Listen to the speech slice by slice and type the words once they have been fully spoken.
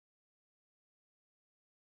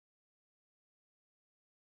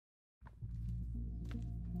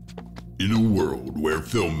In a world where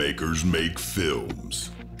filmmakers make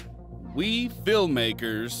films, we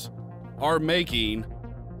filmmakers are making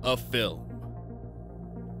a film.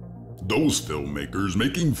 Those filmmakers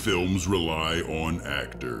making films rely on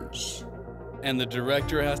actors. And the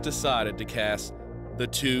director has decided to cast the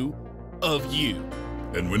two of you.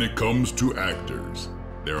 And when it comes to actors,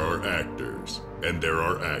 there are actors, and there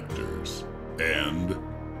are actors, and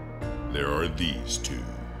there are these two.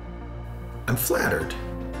 I'm flattered.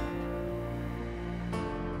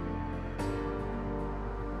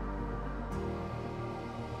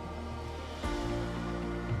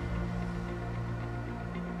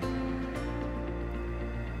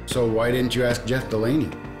 So why didn't you ask Jeff Delaney?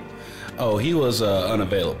 Oh, he was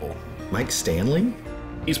unavailable. Mike Stanley?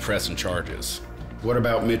 He's pressing charges. What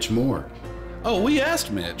about Mitch Moore? Oh, we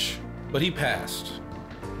asked Mitch, but he passed.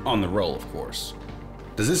 On the roll, of course.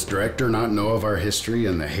 Does this director not know of our history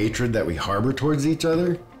and the hatred that we harbor towards each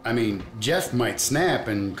other? I mean, Jeff might snap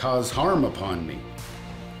and cause harm upon me.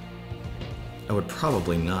 I would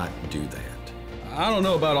probably not do that. I don't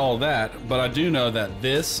know about all that, but I do know that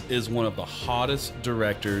this is one of the hottest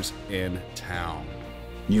directors in town.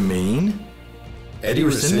 You mean? Eddie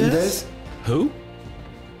Resendez? Who?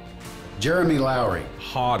 Jeremy Lowry.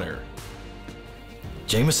 Hotter.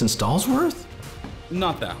 Jameson Stallsworth?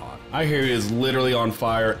 Not that hot. I hear he is literally on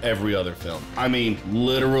fire every other film. I mean,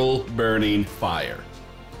 literal burning fire.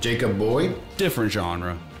 Jacob Boyd? Different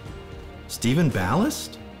genre. Stephen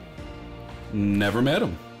Ballast? Never met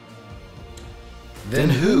him. Then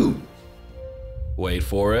who? Wait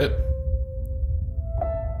for it.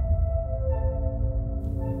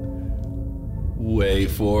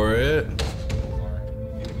 Wait for it.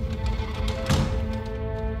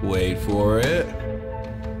 Wait for it.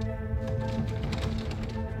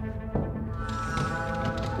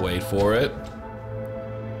 Wait for it.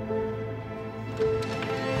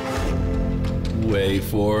 Wait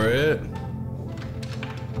for it.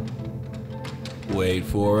 Wait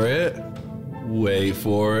for it. Wait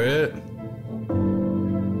for it.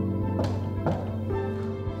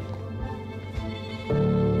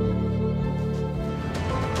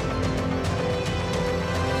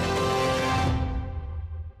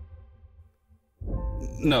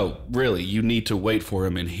 No, really, you need to wait for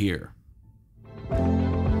him in here.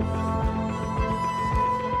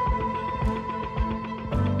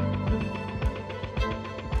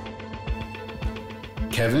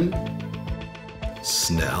 Kevin?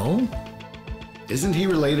 Snell? Isn't he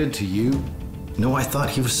related to you? No, I thought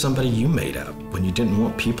he was somebody you made up when you didn't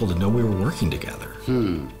want people to know we were working together.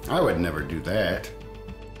 I would never do that.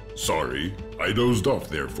 Sorry, I dozed off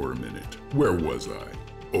there for a minute. Where was I?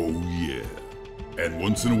 Oh yeah. And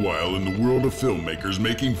once in a while in the world of filmmakers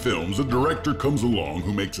making films, a director comes along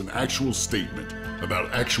who makes an actual statement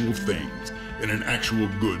about actual things in an actual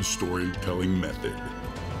good storytelling method.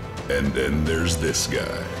 And then there's this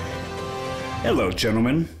guy. Hello,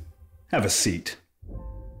 gentlemen. Have a seat.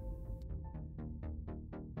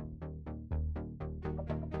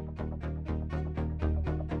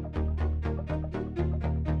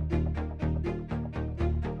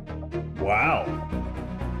 Wow.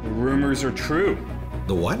 The rumors are true.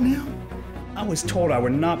 The what now? I was told I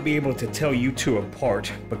would not be able to tell you two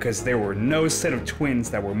apart because there were no set of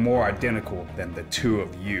twins that were more identical than the two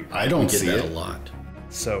of you. I don't Get see that it. a lot.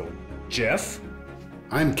 So, Jeff?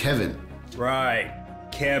 I'm Kevin. Right,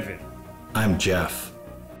 Kevin. I'm Jeff.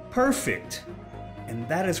 Perfect. And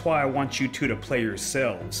that is why I want you two to play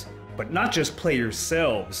yourselves. But not just play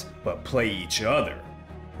yourselves, but play each other.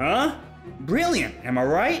 Huh? Brilliant, am I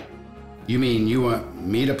right? You mean you want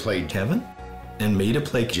me to play Kevin? And me to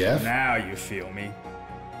play Jeff? Now you feel me.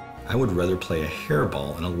 I would rather play a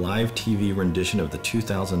hairball in a live TV rendition of the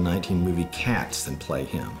 2019 movie Cats than play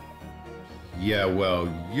him. Yeah, well,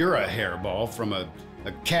 you're a hairball from a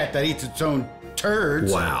cat that eats its own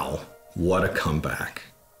turds. Wow, what a comeback.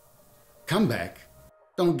 Comeback?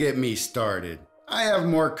 Don't get me started. I have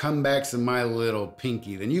more comebacks in my little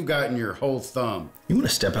pinky than you've got in your whole thumb. You want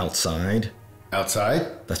to step outside?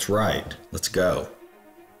 Outside? That's right. Let's go.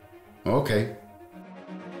 Okay.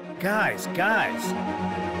 Guys.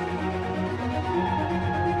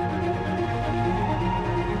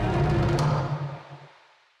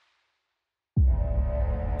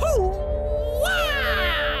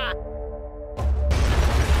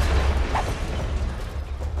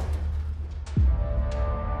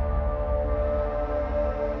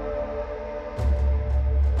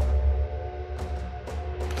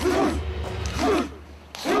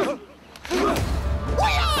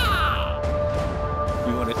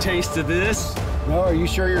 Taste of this? No, are you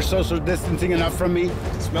sure you're social distancing enough from me?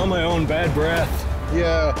 Smell my own bad breath.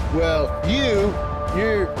 Yeah, well, you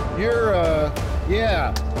You're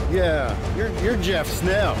Jeff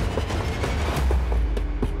Snell.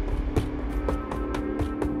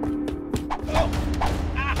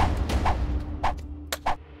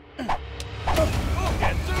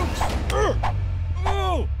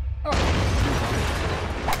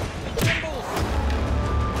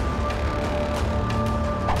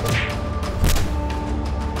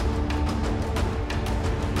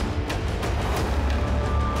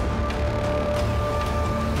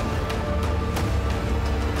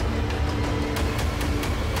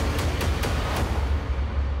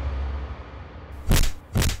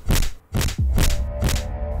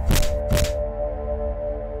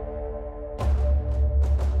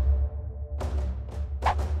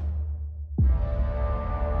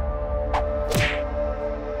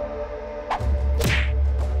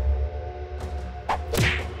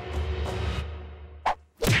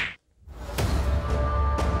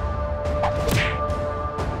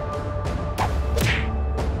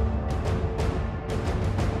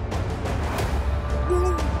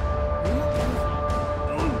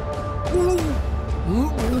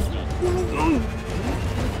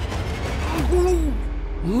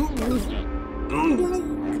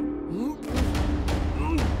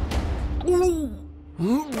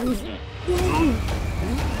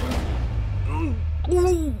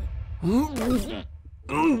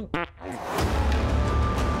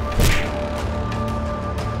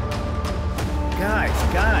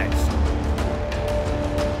 Guys.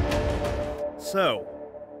 So,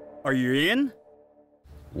 are you in?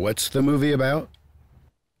 What's the movie about?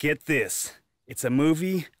 Get this. It's a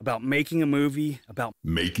movie about making a movie about...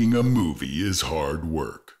 Making a movie is hard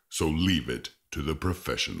work, so leave it to the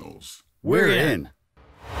professionals. We're in.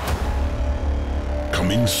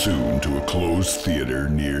 Coming soon to a closed theater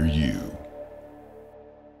near you.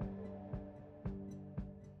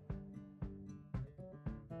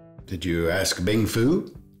 Did you ask Bing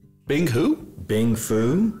Fu? Bing who? Bing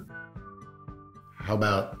Fu? How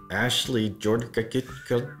about Ashley Georgia.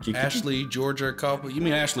 Ashley Georgia Couple. You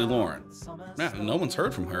mean Ashley Lauren? Yeah, no one's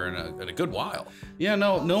heard from her in a good while. Yeah,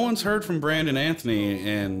 no one's heard from Brandon Anthony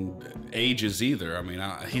in ages either. I mean,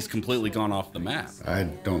 he's completely gone off the map. I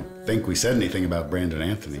don't think we said anything about Brandon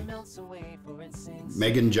Anthony.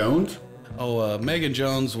 Megan Jones? Oh, Megan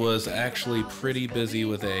Jones was actually pretty busy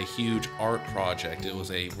with a huge art project. It was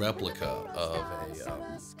a replica of a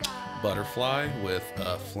butterfly with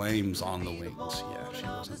flames on the wings. Yeah, she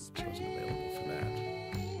wasn't available for that.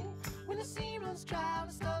 When the sea runs dry,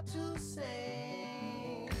 we start to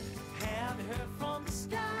say, have you heard from the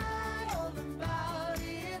sky all about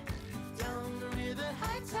it? Down the river,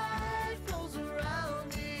 high tide flows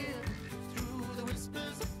around it. Through the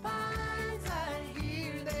whispers of pines, I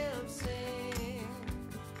hear them sing.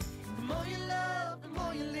 The more you love, the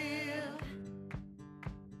more you live.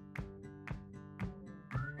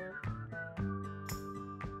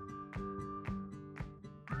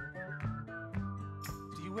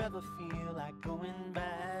 Do you ever feel like going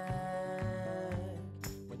back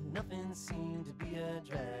when nothing seemed to be a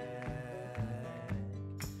drag?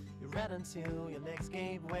 You read until your legs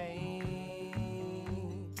gave way,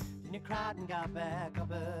 then you cried and got back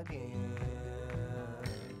up again.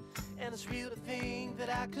 And it's real to think that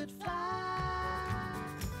I could fly.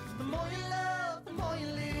 The more you love, the more you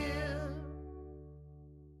live.